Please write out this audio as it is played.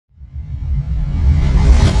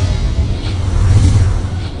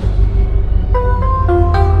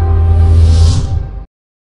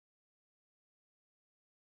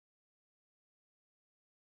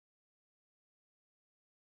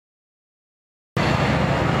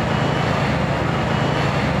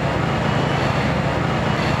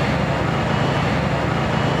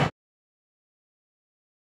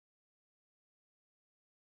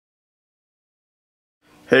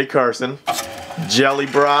Hey Carson, jelly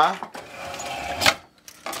bra.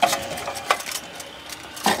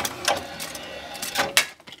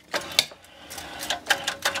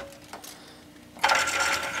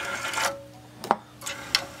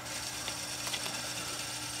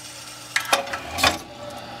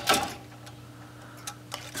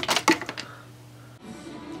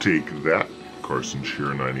 Take that, Carson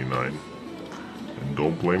Shear 99. And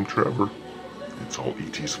don't blame Trevor. It's all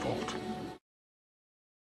E.T.'s fault.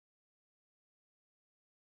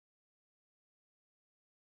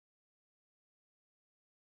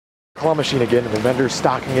 Claw machine again, and the vendor's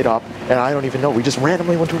stocking it up, and I don't even know. We just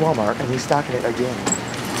randomly went to Walmart, and he's stocking it again.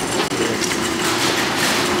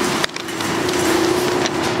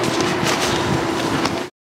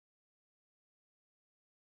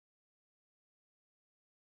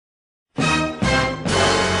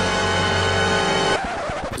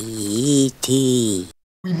 E.T.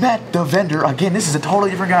 We met the vendor again. This is a totally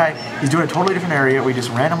different guy. He's doing a totally different area. We just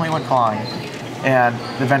randomly went clawing, and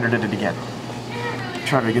the vendor did it again.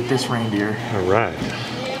 Try to get this reindeer. All right.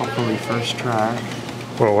 Hopefully first try.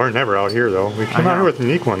 Well, we're never out here though. We came out here with a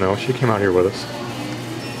unique one though. She came out here with us.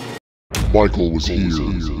 Michael was here.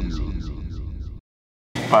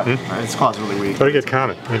 But this claw's really weak. Try to get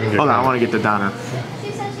Comet. Hold on, I want to get the Donna.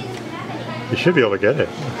 You should be able to get it.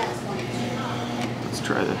 Let's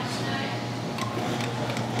try this.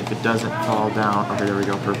 If it doesn't fall down, okay, there we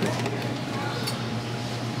go, perfect.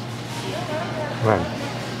 Come on.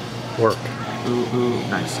 Work. Ooh, ooh,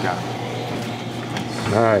 nice, got it.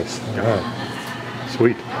 Nice. All right.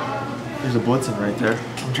 Sweet. There's a Blitzen right there.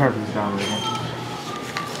 I'm trying for this Downer again.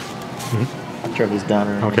 I'm trying for this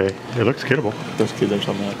Downer again. Okay, it looks gettable. Those kids are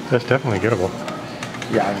something like that. That's definitely gettable.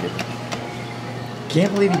 Yeah, I get it.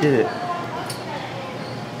 Can't believe he did it.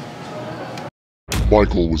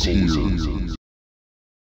 Michael was here.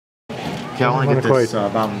 Okay, I want to get this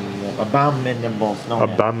abominable snowman.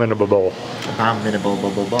 Abominable ball. Abominable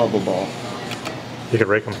ball. You could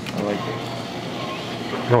rake them. I like it.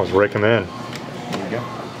 You can almost rake them in. There we go.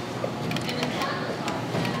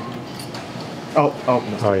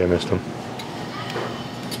 Missed Oh, you missed him.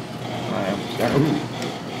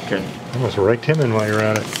 Okay. Almost raked him in while you're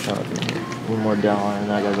at it. One more down, and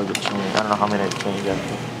that guy's like a chain. I don't know how many I can get.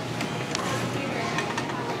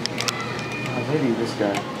 Maybe this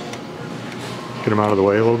guy. Get him out of the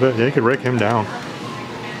way a little bit. Yeah, you could rake him down.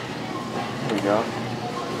 There we go.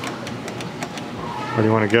 Or do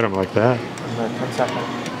you want to get him like that? 10 seconds.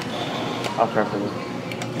 I'll try for this.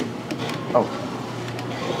 Oh.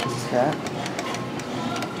 This is that?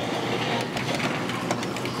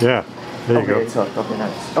 Yeah. There you go. It's hooked. Okay,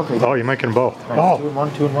 nice. Okay. Oh, you might get them both. Right, Oh. 2 and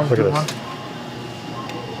 1, 2 and 1, Look 2 at and 1. this.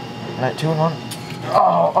 Alright, 2 and 1.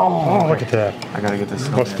 Oh, Look at that. I gotta get this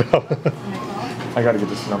What's snowman. that? I gotta get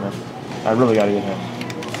this snowman. I really gotta get him.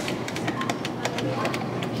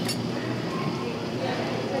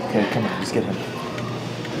 Okay, come on, let's get him.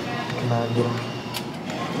 Come on, get him.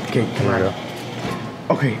 Okay, come There on. you go.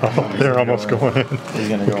 Okay. Oh, they're almost going in. He's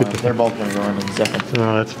gonna go in. They're both gonna go in a second.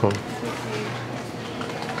 Oh, that's fun.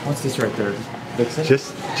 What's this right there? Vixen?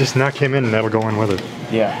 Just knock him in and that'll go in with it.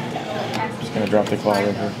 Yeah. Just gonna drop the claw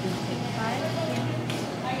right here.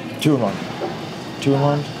 2 and 1. 2 and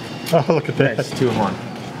 1. Oh, look at that. Nice. 2 and 1.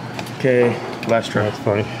 Okay, last try. That's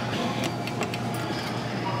funny.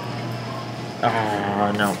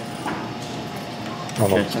 Ah, no.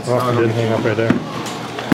 Almost. Okay, Oh, it didn't hang up right there.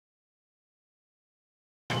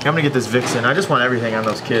 I'm gonna get this Vixen. I just want everything on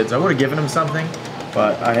those kids. I would have given them something,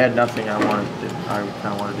 but I had nothing I kind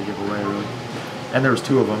of wanted to give away, really. And there was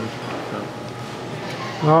 2 of them. So.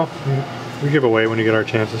 Well, we give away when you get our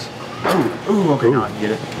chances. Ooh, okay, Ooh. now I can get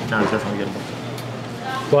it. Now it's definitely getable.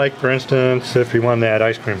 Like, for instance, if you won that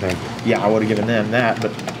ice cream thing. Yeah, I would have given them that,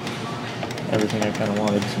 but everything I kind of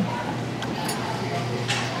wanted. So.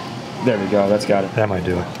 There we go, that's got it. That might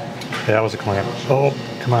do it. Yeah, that was a clamp. Oh,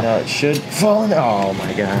 come on. Now it should fall in. Oh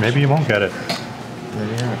my gosh. Maybe you won't get it.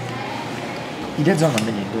 Maybe not. He did on the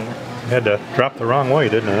minion, didn't it? You had to drop the wrong way,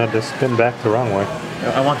 didn't it? Had to spin back the wrong way.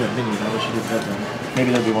 I want that minion. I wish he did that one.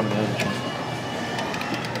 Maybe that'd be one of the other ones.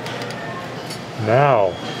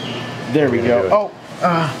 Now. There we go. Oh.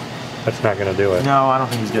 That's not going to do it. No, I don't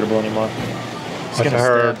think he's gettable anymore. That's a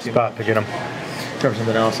hard spot to get him. Try for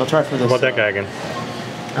something else. I'll try for this. How about that guy again?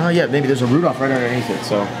 Oh yeah, maybe there's a Rudolph right underneath it,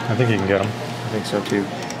 so. I think you can get him. I think so too.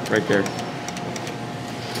 Right there.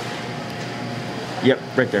 Yep,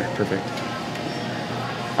 right there. Perfect.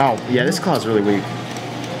 Oh, yeah, this claw's really weak.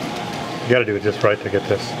 You got to do it just right to get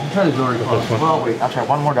this. I'll try the Dory claw. This one. Well, wait, I'll try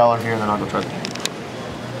 $1 more here and then I'll go try the.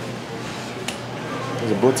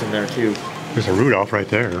 There's a Blitz in there too. There's a Rudolph right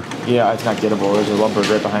there. Yeah, it's not gettable. There's a lumber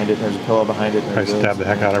right behind it. There's a pillow behind it. I stabbed the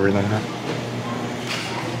heck out of everything.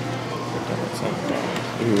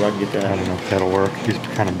 Ooh, I can get I don't that. know if that'll work. He's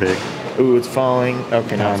kind of big. Ooh, it's falling.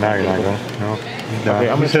 Okay, No, it's now you're not gettable. going. No. Okay,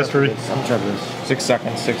 I'm gonna He's try history. this. I'm gonna try this. 6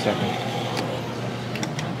 seconds. 6 seconds.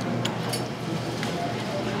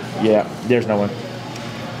 Yeah, there's no one.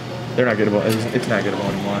 They're not gettable. It's not gettable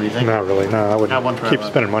anymore. Do you think? Not really. No, I Not one wouldn't try keep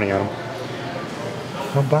left. spending money on them.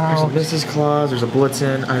 How There's a about? Mrs. Claus. There's a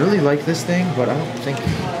Blitzen. I really like this thing, but I don't think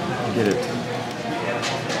I get it.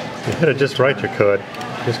 If you hit it just right, you could.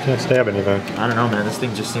 Just can't stab anything. I don't know, man. This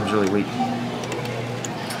thing just seems really weak.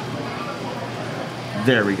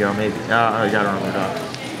 There we go. Maybe. I got it on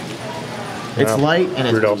Rudolph. It's No, light and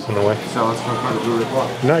it's Rudolph's weak. in the way. So let's go find the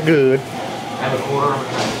Rudolph. Not good. And a quarter.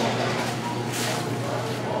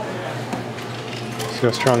 See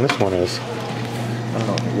how strong this one is. I don't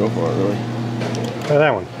know if you go for it really. Try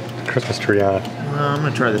that one. Christmas tree on it. I'm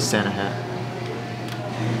gonna try this Santa hat.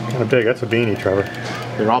 Kind of big. That's a beanie, Trevor.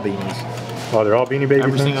 They're all beanies. Oh, they're all beanie baby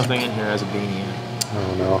Every things? single thing in here has a beanie in it.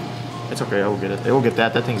 Oh, no. It's okay. I will get it. They will get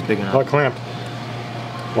that. That thing's big enough. Oh, it clamped.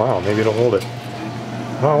 Wow, maybe it'll hold it.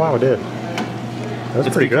 Oh, wow, it did. That's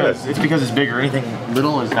It's pretty good. because, It's because it's bigger. Anything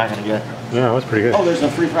little is not gonna get. Yeah, that was pretty good. Oh, there's no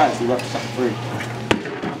free prize. You left something free.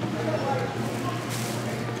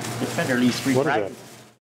 Defender leaves free What is prize.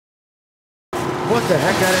 What the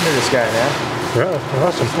heck got into this guy, man? Yeah,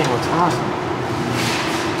 awesome. This thing looks awesome.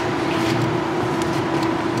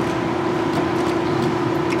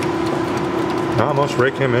 I almost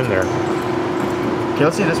raked him in there. Okay,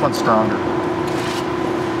 let's see if this one's stronger.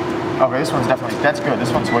 Okay, this one's definitely, that's good. This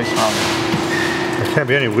one's way stronger. It can't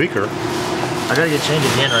be any weaker. I gotta get changed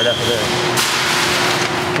again right after this.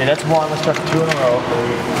 Okay, that's one. Let's try 2 in a row.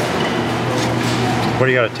 What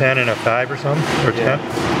do you got, a 10 and a 5 or something? Or 10?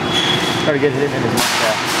 Try to get hit in his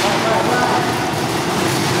mustache.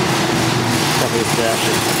 Definitely stash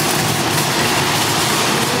it.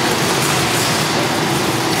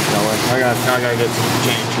 No way. Now I gotta get some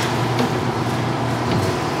change.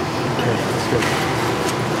 Okay, let's go.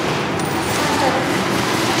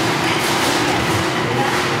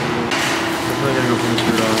 Definitely gotta go for the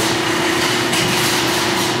Rudolph.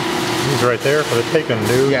 He's right there for the taking,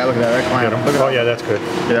 dude. Yeah, look at that. That Get climb. him. Look at Oh, that. yeah, that's good.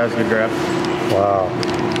 Yeah, that was a good grab. Wow.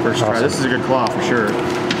 First try. Awesome. This is a good claw for sure.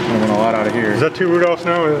 I'm gonna win a lot out of here. Is that 2 Rudolphs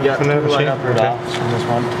now? Yeah, from that 2 machine? line up Rudolphs from this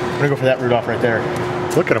one. I'm gonna go for that Rudolph right there.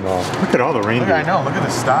 Look at them all. Look at all the Look, reindeer. I know. Look at the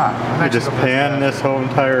stock. You just pan this whole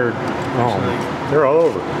entire. Oh, they're all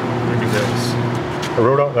over. Ridiculous.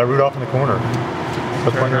 That Rudolph in the corner.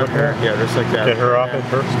 That's one you're looking at? Yeah, just like that. Get her off it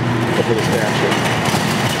first. Go for the stash.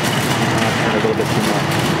 A little bit too much.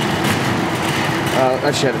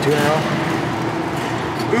 I should have 2 in a row.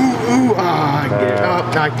 Ooh, I can get it.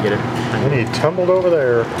 Oh, no, I can get it. And he tumbled over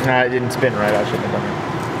there. Nah, it didn't spin right. I shouldn't have done it.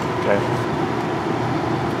 Okay.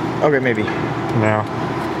 Okay, maybe. No.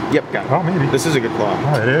 Yep, got it. Oh, maybe. This is a good claw.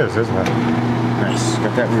 Oh, it is, isn't it? Nice.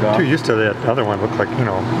 Got that root off. Too used to that other one. Looked like, you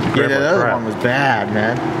know. Yeah, grab that like other crap. one was bad,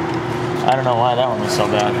 man. I don't know why that one was so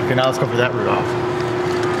bad. Okay, now let's go for that root off.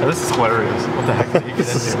 Now, this is hilarious. What the heck did he get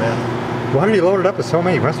into, man? Why did he load it up with so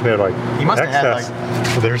many? He must have had like He must have had, excess.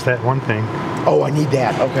 Well, there's that one thing. Oh, I need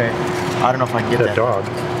that. Okay. I don't know if I can get That that. dog.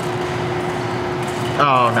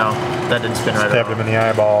 Oh, no. That didn't spin right at Stabbed all. him in the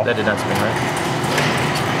eyeball. That did not spin right.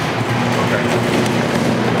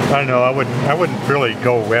 I don't know. I wouldn't really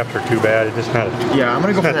go after too bad. It just kind of. Yeah, I'm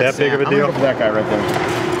going to go It's for not that that big Sam. of a I'm gonna deal. go for that guy right there.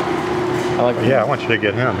 I like him. Yeah, I want you to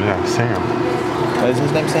get him. Yeah, Sam. Is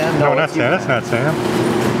his name Sam? No, not it's Sam. That's not Sam.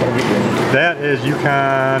 That is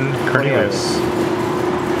Yukon Cornelius.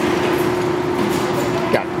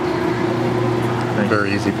 Got it. Nice.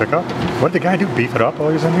 Very easy pickup. What did the guy do? Beef it up while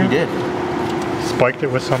he was in here? He did. Spiked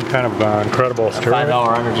it with some kind of incredible steroid.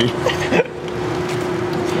 $5 energy.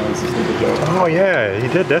 Oh yeah, he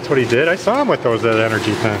did. That's what he did. I saw him with that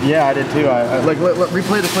energy thing. Yeah, I did too. I like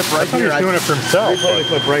replay the clip right I thought he here. was doing it for himself. Replay the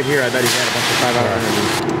clip right here. I bet he had a bunch of $5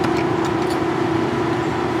 energy.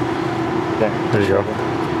 There you go.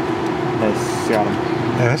 Nice, got him.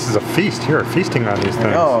 Yeah, this is a feast here. Feasting on these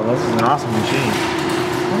things. Oh, this is an awesome machine.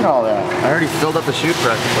 Look at all that. I already filled up the chute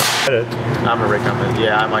practically. Get it. I'm gonna rake on it.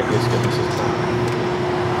 Yeah, I might just get this.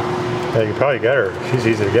 Yeah, you can probably get her. She's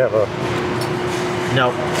easy to get. Look.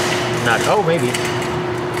 No, not. Oh, maybe.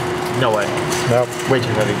 No way. Nope. Way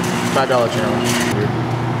too heavy. $5 challenge.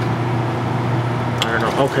 I don't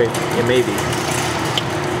know. Okay, yeah, maybe.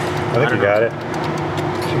 I think you got it.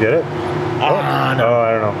 Did you get it? Ah, no. Oh,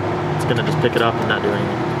 I don't know. It's gonna just pick it up and not do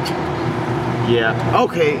anything. Yeah.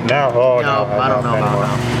 Okay. Now, oh No, no. I don't know about anymore. it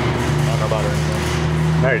now. I don't know about it anymore.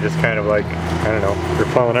 Now you're just kind of like, I don't know, you're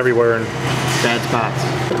falling everywhere and Bad spots.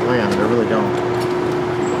 Oh yeah, they really don't.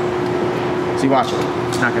 See, watch it.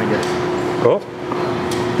 It's not gonna get it. oh,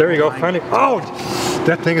 there you go. Finally. Oh,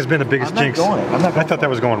 that thing has been the biggest I'm not jinx. going. I'm not I going thought for that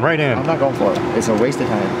was going right in. I'm not going for it. It's a waste of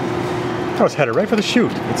time. I was headed right for the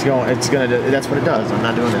chute. It's going. It's gonna. That's what it does. I'm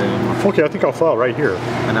not doing it anymore. Okay, I think I'll fall right here.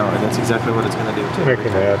 I know. That's exactly what it's gonna do too. Make me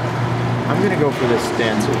mad. I'm gonna go for this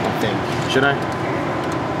stance. I think. Should I?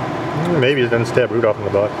 Maybe it doesn't stab root off in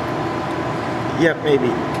the butt. Yep.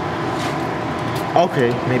 Maybe.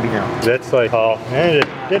 Okay. Maybe now. That's like, oh, and it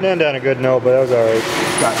didn't end on a good note, but that was all right.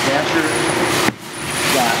 Got Dasher.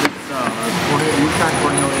 Got Yukon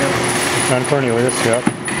Cornelius. On Cornelius, yep.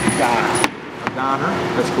 Got Donner.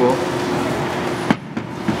 That's cool.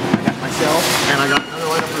 I got myself, and I got another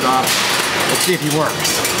light up Rudolph. Let's see if he works.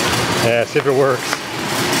 Yeah, see if it works.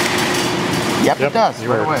 Yep, it does. He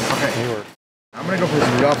Right works. away. Okay. He works. I'm gonna go for this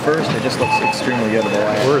Rudolph first. It just looks extremely good with the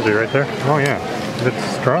light. Where is he? Right there? Oh yeah. If it's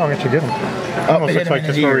strong, it should get him. Almost it hit looks like him in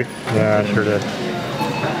just the where we. ear. Yeah, it sure did.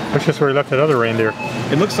 Looks just where we left that other reindeer.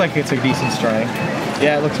 It looks like it's a decent strength.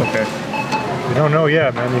 Yeah, it looks okay. You don't know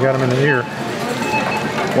yet, man. You got him in the ear.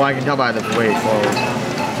 Well, I can tell by the way it flows.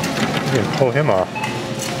 You can pull him off.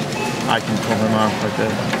 I can pull him off like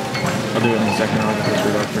that. I'll do it in a second. I'll get this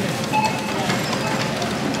Rudolph first.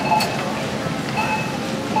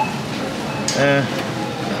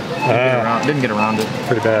 Didn't get around it.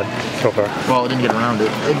 Pretty bad so far. Well, it didn't get around it.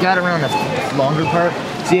 It got around the longer part.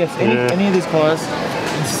 See, if any of these claws,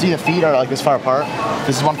 see the feet are like this far apart.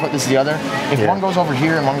 This is one foot, this is the other. If one goes over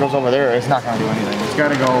here and one goes over there, it's not going to do anything. It's got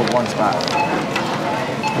to go one spot.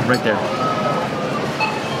 Right there.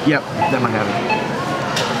 Yep, that might have it.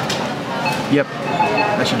 Yep,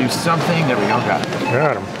 that should do something. There we go, got it.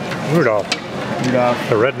 Got him. Rudolph. Rudolph.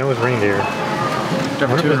 The red-nosed reindeer. I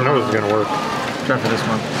wonder if his nose is going to work. Try for this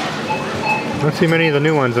one. I don't see many of the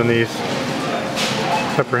new ones in these,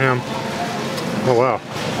 except for him. Oh wow,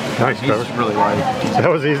 nice, He's Trevor. really light. That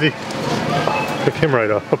was easy. Pick him right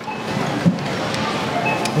up.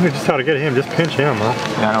 You just how to get him. Just pinch him, huh?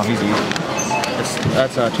 Yeah, no, he's easy.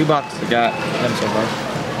 That's $2 I got them so far.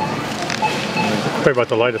 Probably about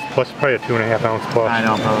the lightest plus, probably a 2.5 ounce plus. I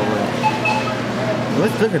know, probably.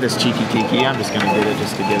 Let's look at this cheeky tiki. I'm just gonna get it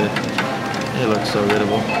just to get it. It looks so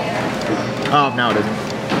gettable. Oh, no, it isn't.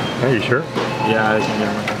 Are you sure? Yeah, I can get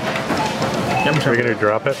him. Are we gonna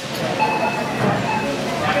drop it?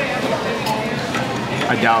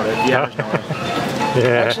 I doubt it. Yeah. There's no way.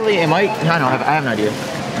 Yeah. Actually, it might. I don't have. I have an idea.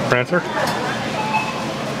 Prancer?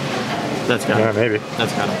 That's got Yeah, it. maybe.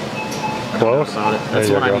 That's got it. Close? About it. That's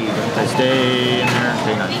There what you I go. need. I stay in there.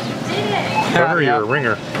 Stay nice. Trevor, Yeah. you're a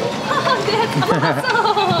ringer. Oh, that's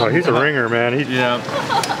awesome. Oh, he's a ringer, man. Yeah.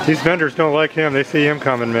 These vendors don't like him. They see him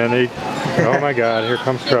coming, man. Oh my God, here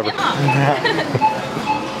comes Trevor. Okay,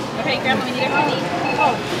 Grandma, we need a honey.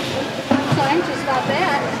 Oh, I'm so anxious about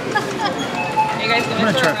that. Are you guys I'm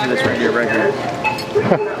gonna try for this right here, right here.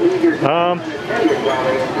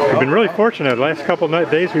 We've been really fortunate. Last couple of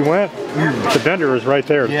days we went, the vendor was right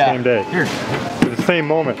there the same day. Here. At the same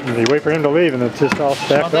moment. And you wait for him to leave and it's just all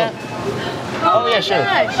stacked up. Oh yeah, sure.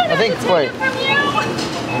 gosh. I think. Wait. From you.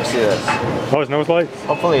 Let me see this. Oh, his nose lights?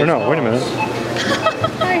 Hopefully. Or his no, wait a nose. minute.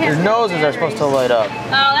 His noses are supposed to light up.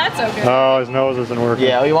 Oh, that's okay. Oh, his nose isn't working.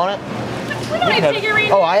 Yeah. Oh, you want it? We don't have take your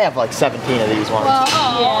reading. Oh, I have like 17 of these ones.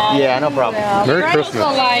 Oh, Yeah, no problem. Merry Grandma's Christmas.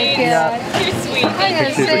 so like it. Yeah. You're sweet. I gotta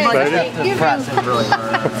She's say, excited? give Press him, him really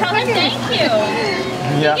hard. Tell him thank you.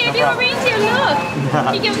 Yeah, He gave no you a problem. reindeer. Look.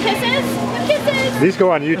 You give him kisses? Kisses. These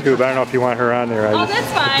go on YouTube. I don't know if you want her on there. Oh,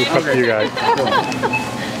 that's fine. It's up to you guys.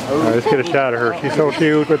 All right, let's get a shot of her. She's so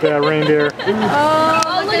cute with that reindeer. Oh,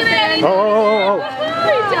 look at that. Oh.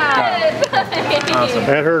 Great job. Awesome.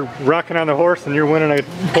 And her rocking on the horse and you're winning a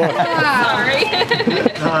plus. Sorry.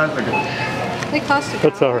 they cost a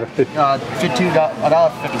That's all right.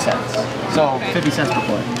 $1.50. So 50 cents per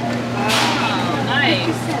play. Oh,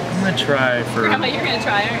 nice. I'm gonna try for. Grandma, you're going to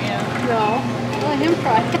try, aren't you? No, let him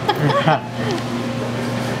try.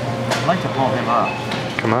 I'd like to pull him up.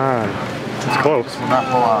 Come on. It's close. Will not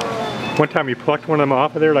pull out. One time you plucked one of them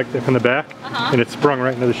off of there, like from the back, and it sprung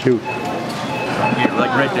right into the chute. Here,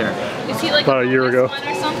 like right there. Is he like About a year ago. bonus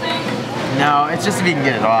one or something? No, it's just if you can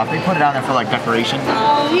get it off. They put it on there for like decoration,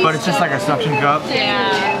 but it's just like a suction cup. Yeah.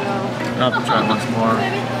 I'll try once more.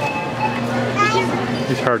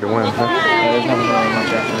 He's hard to win, huh? There's nothing really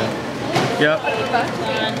much after that. Yep.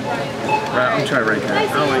 Right, I'm try right there.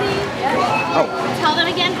 Tell them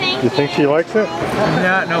again, thank You think she likes it?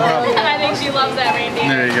 Yeah, no problem. I think she loves that reindeer.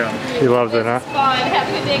 There you go. She loves it, huh? Fun. Have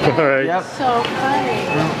a good day, guys. All right. Yep. So funny.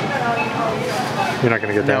 You're not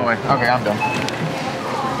going to get that. No way. Okay, I'm done.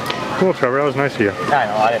 Cool, Trevor. That was nice of you. I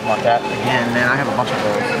know, I didn't want that. Again, man, I have a bunch of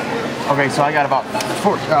those. Okay, so I got about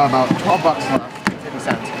about 12 bucks left, 50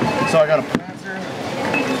 cents. So I got a Prancer,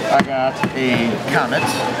 I got a Comet.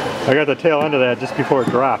 I got the tail end of that just before it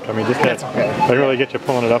dropped. I mean, just that. okay. I didn't really get you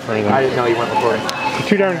pulling it up or anything. I didn't know you weren't recording. You're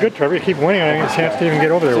too darn good, Trevor. You keep winning. I didn't get a chance to even get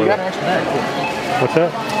over there So you with got an it. extra bag, cool. What's that?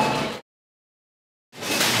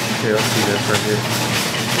 Okay, let's see this right here.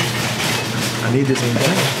 I need this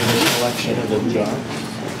entire collection of the jars.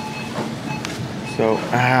 So,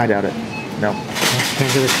 I doubt it. No.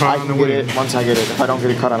 Can't get a cut I on the can get wing. it once I get it. If I don't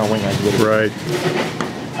get it cut on a wing, I can get it. Right.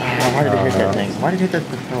 Why did it hit that thing? Why did it hit that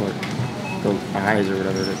propeller? The eyes or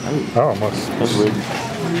whatever. Oh, Oh, almost. that's weird.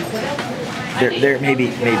 There,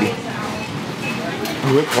 maybe.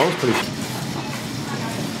 Oh, it closed pretty.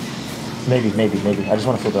 Maybe. I just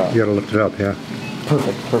want to flip it out. You gotta lift it up, yeah.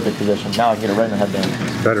 Perfect position. Now I can get it right in the headband.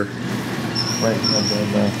 It's better. Right in the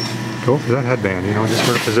headband. Go for that headband, you know, just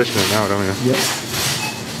sort of position it now, don't you? Yep.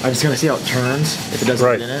 I just gotta see how it turns. If it doesn't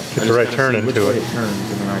Right. get in it, Get the right turn into which it. way it turns,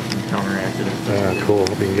 and then I can counteract it. Yeah, cool.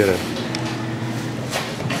 Hope you can get it.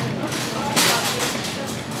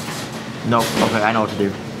 Nope. Okay, I know what to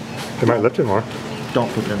do. They might lift it more.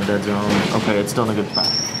 Don't put it in the dead zone. Okay, it's still in a good spot.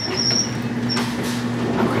 Okay,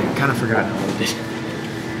 I kind of forgot how to do.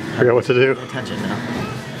 Forgot what to do. Pay attention now.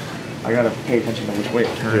 I gotta pay attention to which way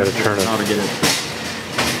it turns. You gotta turn it. How to get it.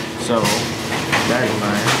 So, there's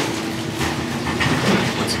mine.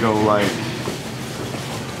 Let's go like.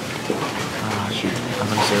 Ah, shoot. I'm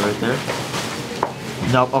gonna say right there.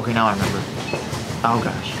 Nope. Okay, now I remember. Oh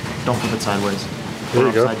gosh. Don't flip it sideways. There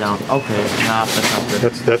you go. Upside down. Okay. Nah, that's not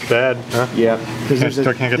good. That's bad, huh? Yeah. Because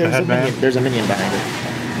Still can't get the headband? There's a minion behind it.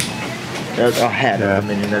 There's a head Yeah. of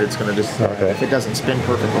the minion that it's gonna just. Okay. If it doesn't spin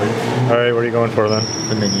perfectly, All right, what are you going for then?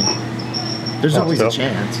 the minion. There's Oh, always still? a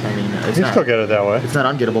chance. I mean, it's You not. still get it that way. It's not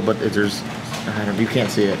ungettable, but there's. I don't. You can't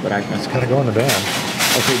see it, but I can. It's gotta go in the band.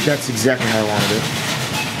 Okay, that's exactly how I wanted it.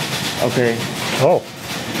 Okay. Oh,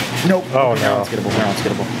 Nope. Oh, okay, now no. it's gettable. Now it's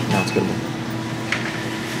gettable. Now it's gettable.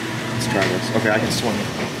 Let's try this. Okay, I can swing it.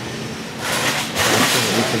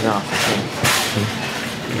 We cannot.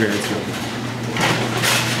 Very gettable.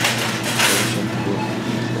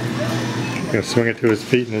 you gonna swing it to his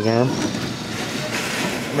feet and his arm?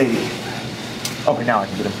 Maybe. Okay, now I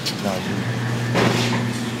can get him. Now I can.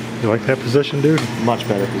 You like that position, dude? Much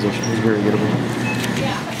better position. He's very gettable.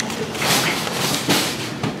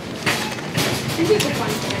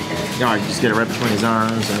 Now I can just get it right between his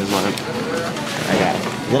arms and his leg. I got it.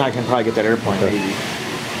 Then I can probably get that airplane, Okay. maybe.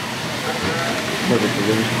 Perfect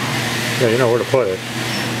position. Yeah, you know where to put it.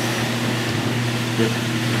 Yep.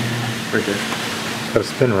 Right there. Gotta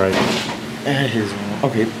spin right. And his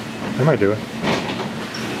okay. I might do it.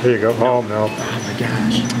 There you go. Oh, no. Oh my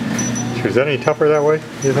gosh. Is that any tougher that way,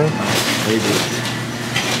 you think? Maybe.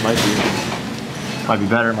 Might be. Might be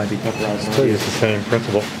better, might be tougher. I don't know. Still use the same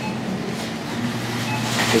principle.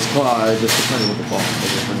 His claw, just depending with the claw.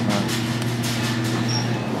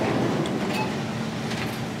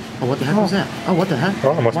 Oh, what the heck was that? Oh, what the heck?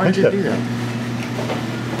 Oh, I almost Why did you missed do it. that?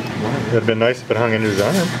 It'd been nice if it hung into his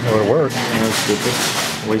arm. That would have worked. That was stupid.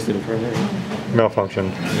 Wasted it for there.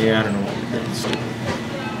 Malfunction. Yeah, I don't know what we did. It's stupid.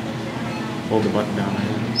 Hold the button down.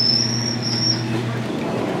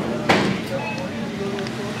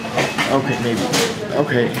 Okay, maybe.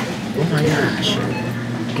 Okay. Oh my gosh.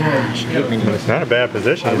 Gosh, I hate But minions. it's not a bad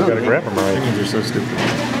position. I He's really gotta hate grab him right. Minions are so stupid.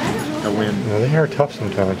 The win. Yeah, they are tough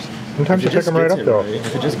sometimes. Sometimes you pick them right up though.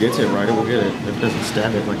 If it just gets it right, it will get it. If it doesn't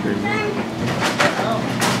stab it like crazy.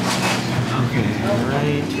 Okay,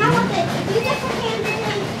 right.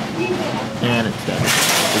 And it's dead.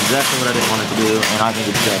 That's exactly what I didn't want it to do, and I think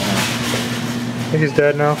it's dead now. I think he's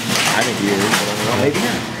dead now. I think he is, but I don't know. Maybe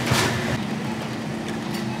not.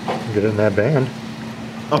 Get it in that band.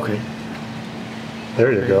 Okay.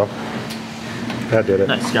 There you go. That did it.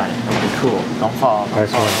 Nice, got it. Okay, cool. Don't fall. Don't Nice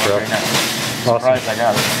fall. one, Trev. Very nice. Awesome. Surprised I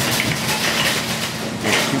got it.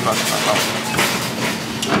 Okay, $2 left.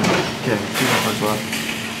 Okay, $2 left.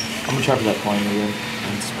 I'm gonna try for that plane again.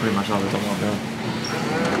 That's pretty much all that's I want to do.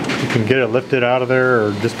 You can get it lifted out of there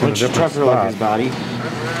or just in a Let's try different for like spot. his body.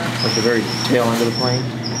 Like the very tail end of the plane.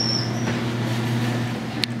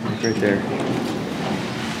 Like right there.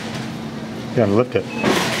 You gotta lift it.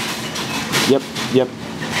 Yep, yep,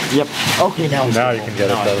 yep. Okay, now it's Now good. you can get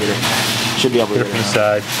it Now I better. get it. Should be able to Get it get from the it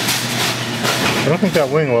now. side. I don't think that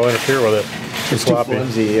wing will interfere with it. It's too floppy.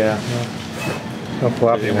 flimsy, yeah. No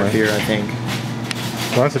floppy It'll wing. interfere, I think.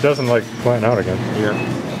 As long as it doesn't like flatten out again. Yeah.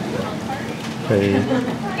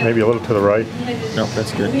 Maybe a little to the right. Nope,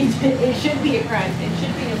 that's good. It should be a crime. It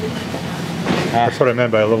should be a That's what I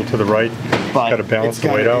meant by a little to the right. But Got to balance it's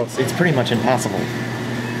the weight out. It's pretty much impossible.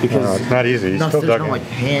 because No, it's not easy. He's no, still there's dug no in. like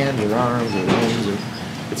hands or arms or limbs or.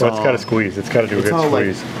 It's got to squeeze. It's got to do a it's good all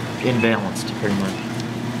squeeze. like imbalanced, pretty much.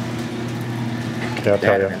 Okay, I'll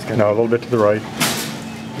tell you. No, a little bit to the right. A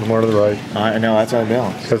little more to the right. I know that's out of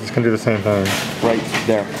balance. Because it's going to do the same thing. Right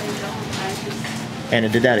there. And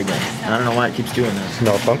it did that again. I don't know why it keeps doing that. It's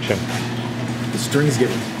malfunction. The string's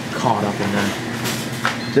getting caught up in there.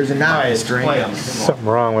 There's a knot in the string. Something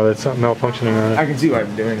wrong with it. Something malfunctioning on I it. can see why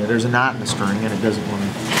I'm doing it. There's a knot in the string and it doesn't want to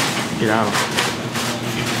get out.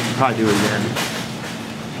 Probably do it again.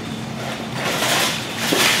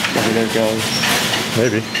 Okay, there it goes.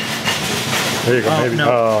 Maybe. There you go. Maybe. No.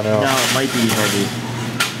 Oh, no. No, it might be heavy.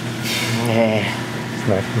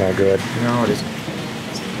 It's not good. No, it isn't.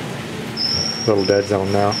 Little dead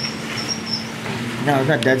zone now. No, it's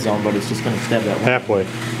not dead zone, but it's just going to stab that way. Halfway. I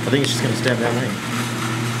think it's just going to stab that way.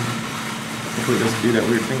 Hopefully it doesn't do that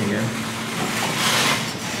weird thing again.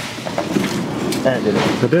 And it did it.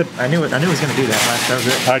 It did. I knew it was going to do that last. That was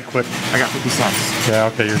it. I'd quit. I got 50 cents. Yeah,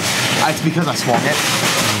 okay. It's because I swung it.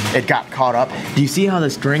 It got caught up. Do you see how the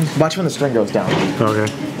string? Watch when the string goes down. Okay.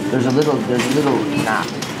 There's a little knot.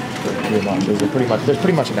 There's pretty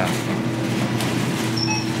much a knot.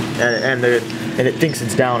 And it thinks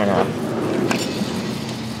it's down and up.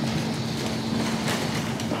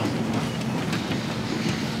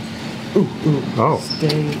 Ooh. Oh.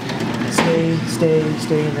 Stay in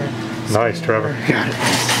there. Nice, Trevor. Got it.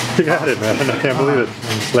 You got it, man. I can't believe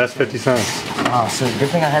it. Last 50 cents. Oh, so good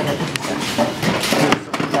thing I had that 50 cents.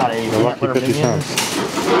 Got a Lucky 50 cents.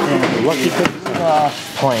 And Lucky 50 cents.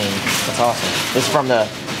 plane. That's awesome. This is from the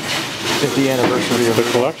 50th anniversary of The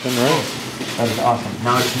collection, right? That's awesome.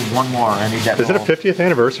 Now I just need one more. I need that. Is it a 50th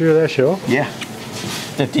anniversary of that show? Yeah.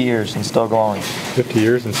 50 years and still going. 50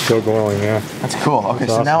 years and still going, yeah. That's cool. Okay,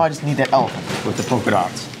 That's so awesome. now I just need that elephant with the polka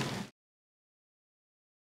dots.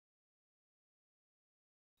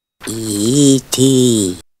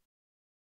 E.T.